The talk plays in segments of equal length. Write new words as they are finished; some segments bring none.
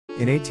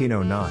In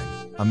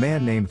 1809, a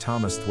man named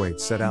Thomas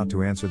Thwaites set out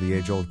to answer the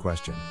age-old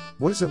question,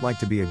 what is it like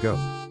to be a goat?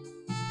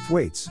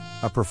 Thwaites,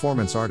 a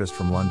performance artist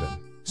from London,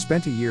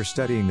 spent a year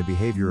studying the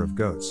behavior of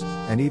goats,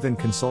 and even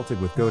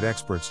consulted with goat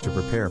experts to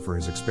prepare for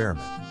his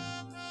experiment.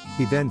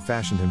 He then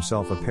fashioned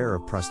himself a pair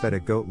of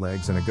prosthetic goat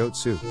legs and a goat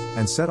suit,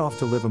 and set off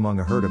to live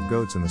among a herd of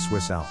goats in the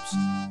Swiss Alps.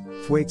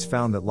 Thwaites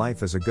found that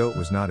life as a goat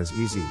was not as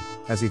easy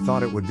as he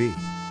thought it would be.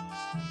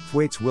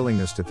 Thwaites'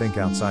 willingness to think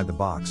outside the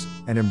box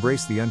and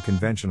embrace the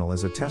unconventional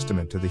is a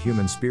testament to the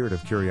human spirit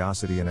of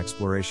curiosity and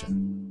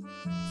exploration.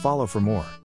 Follow for more.